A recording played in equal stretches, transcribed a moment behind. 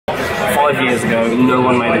5 years ago, no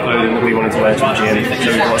one made the clothing that we wanted to wear to the gym.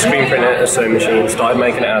 So we got a screen printer, a sewing machine, started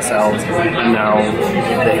making it ourselves, and now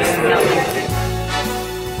this.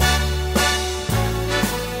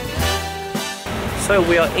 So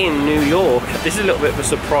we are in New York. This is a little bit of a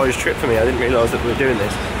surprise trip for me. I didn't realise that we were doing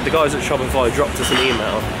this. The guys at Shopify dropped us an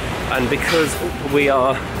email, and because we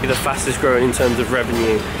are the fastest growing in terms of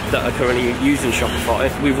revenue that are currently using Shopify,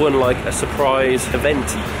 we've won like a surprise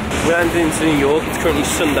event. We landed into New York, it's currently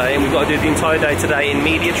Sunday, and we've got to do the entire day today in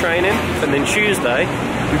media training, and then Tuesday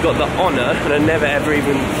we've got the honour, and I never ever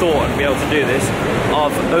even thought I'd be able to do this,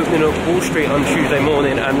 of opening up Wall Street on Tuesday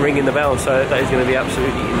morning and ringing the bell. So that is going to be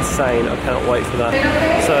absolutely insane. I cannot wait for that.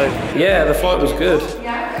 So yeah, the flight was good.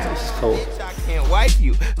 This is cool. I can't wipe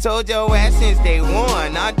you. Told your ass since day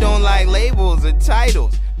one, I don't like labels or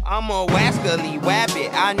titles. I'm a wascally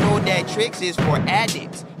wabbit. I know that tricks is for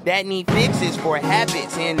addicts that need fixes for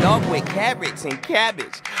habits, in love with carrots and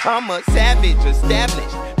cabbage. I'm a savage,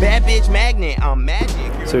 established bad bitch magnet. I'm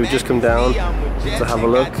magic. So we've just come down to have a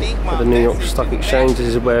look at the New York Stock Exchange. This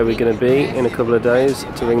is where we're going to be in a couple of days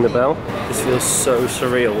to ring the bell. This feels so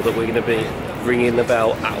surreal that we're going to be ringing the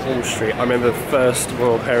bell at Wall Street. I remember first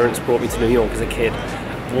when my parents brought me to New York as a kid,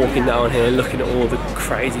 walking down here, looking at all the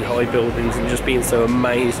crazy high buildings and just being so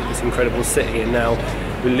amazed at this incredible city, and now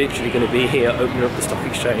we're literally going to be here opening up the stock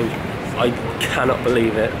exchange. I cannot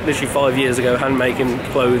believe it. Literally 5 years ago, hand making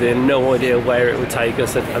clothing, no idea where it would take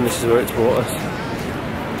us, and this is where it's brought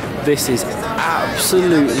us. This is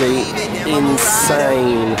absolutely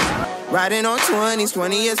insane. Riding on 20s,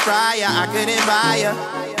 20 years prior, I couldn't buy ya.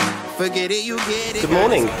 Forget it, you get it. Good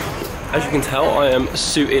morning. As you can tell, I am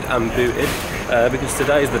suited and booted because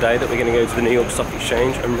today is the day that we're going to go to the New York Stock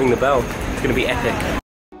Exchange and ring the bell. It's going to be epic.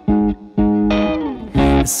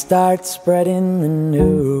 Start spreading the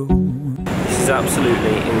news. This is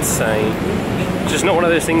absolutely insane. It's just not one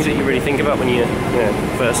of those things that you really think about when you're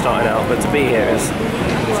first starting out, but to be here is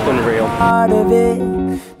unreal. Part of it,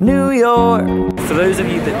 New York. For those of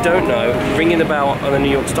you that don't know, ringing the bell on the New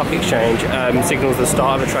York Stock Exchange signals the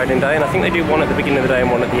start of a trading day, and I think they do one at the beginning of the day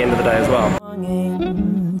and one at the end of the day as well.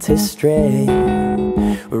 To stray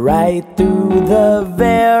right through the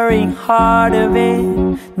very heart of it,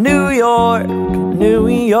 New York, New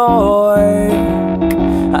York.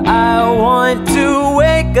 I want to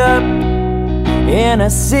wake up in a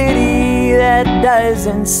city that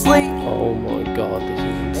doesn't sleep. Oh my God, this is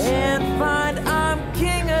insane. And find I'm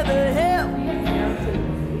king of the hill.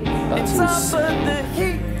 That's insane. The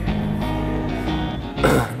heat.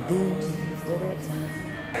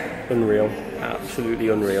 Unreal, absolutely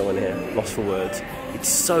unreal in here. Lost for words. It's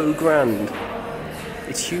so grand.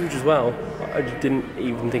 It's huge as well. I just didn't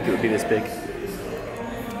even think it would be this big.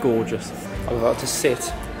 Gorgeous. I'm about to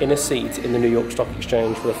sit in a seat in the New York Stock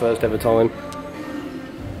Exchange for the first ever time.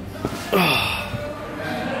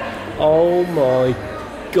 Oh my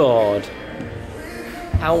God.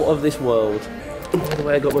 Out of this world. By the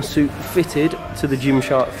way, I got my suit fitted to the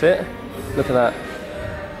Gymshark fit. Look at that.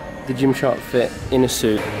 The Gymshark fit in a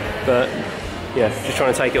suit. But yeah, just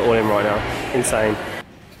trying to take it all in right now. Insane.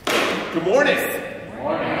 Good morning. Good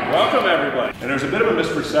morning. Welcome everybody. And there's a bit of a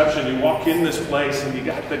misperception. You walk in this place and you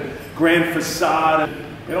got the grand facade. And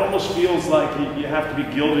it almost feels like you have to be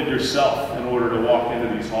gilded yourself in order to walk into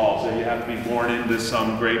these halls. And you have to be born into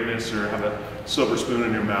some greatness or have a silver spoon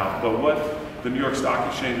in your mouth. But what the New York Stock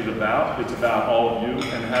Exchange is about, it's about all of you,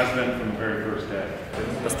 and has been from the very first day.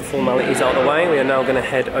 That's the formalities out of the way. We are now going to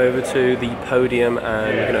head over to the podium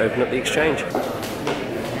and we're going to open up the exchange.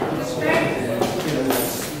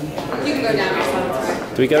 You can go down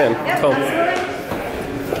yourself. Do we go in? Yep. Cool.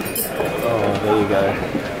 Oh, there you go.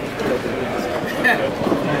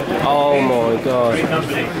 Oh my God.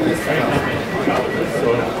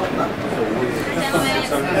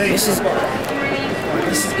 This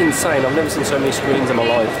is insane. I've never seen so many screens in my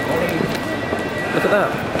life. Look at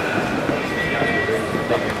that.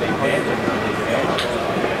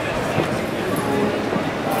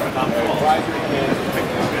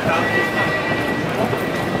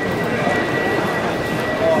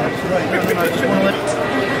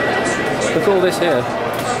 Look at all this here.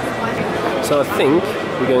 So I think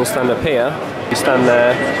we're going to stand up here. You stand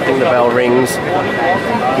there, I think the bell rings,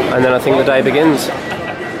 and then I think the day begins.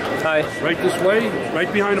 Hi. Right this way,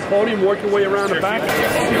 right behind the podium, work your way around the back.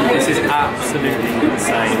 This is absolutely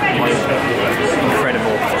insane.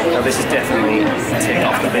 Incredible. Now this is definitely a tick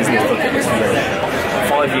off the business bucket list for me.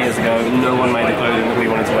 5 years ago, no one made the clothing that we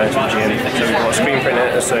wanted to wear to the gym. So we got a screen printer,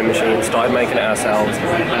 a sewing machine, started making it ourselves,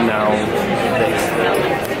 and now this.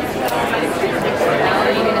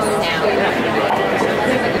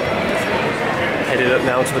 Headed up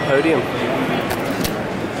now to the podium.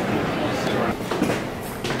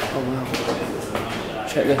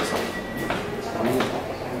 check this.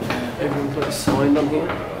 Everyone's got signed on here.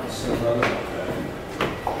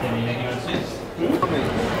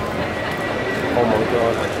 Oh my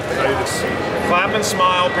god. Clap and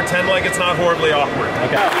smile, pretend like it's not horribly awkward.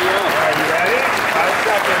 Okay. Are you ready? 5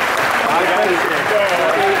 seconds. Go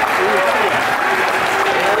ahead.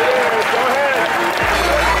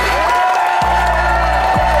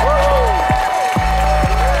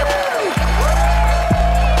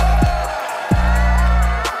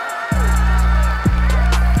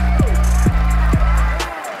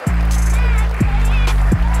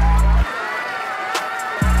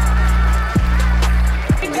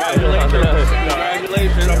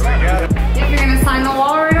 You're gonna sign the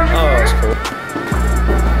wall right over Oh, that's cool.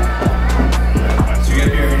 So you get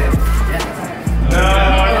here? No, I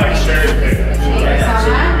like cherry pick.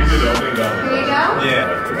 We did opening down. Here you go. Yeah.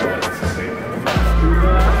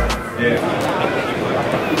 Yeah.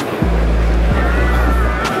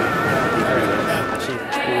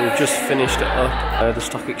 We've just finished it up, the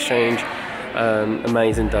stock exchange.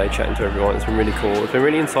 Amazing day chatting to everyone. It's been really cool. It's been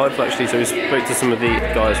really insightful actually. So we spoke to some of the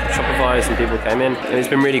guys from Shopify, some people came in, and it's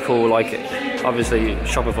been really cool. Like, obviously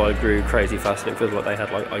Shopify grew crazy fast and it feels like they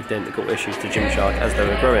had like identical issues to Gymshark as they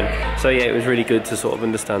were growing. So yeah, it was really good to sort of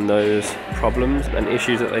understand those problems and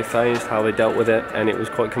issues that they faced, how they dealt with it, and it was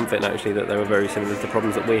quite comforting actually that they were very similar to the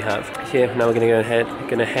problems that we have. Here, now we're going to go ahead,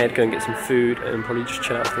 go and get some food and probably just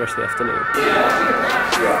chill out for the rest of the afternoon.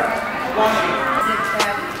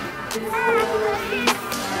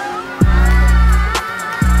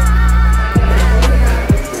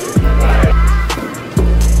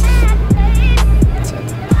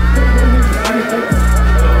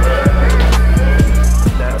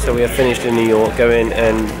 So we are finished in New York. Going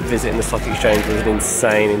and visiting the stock exchange was an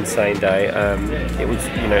insane day. It was,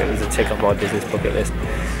 you know, it was a tick off my business bucket list.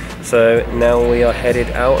 So now we are headed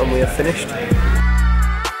out and we are finished.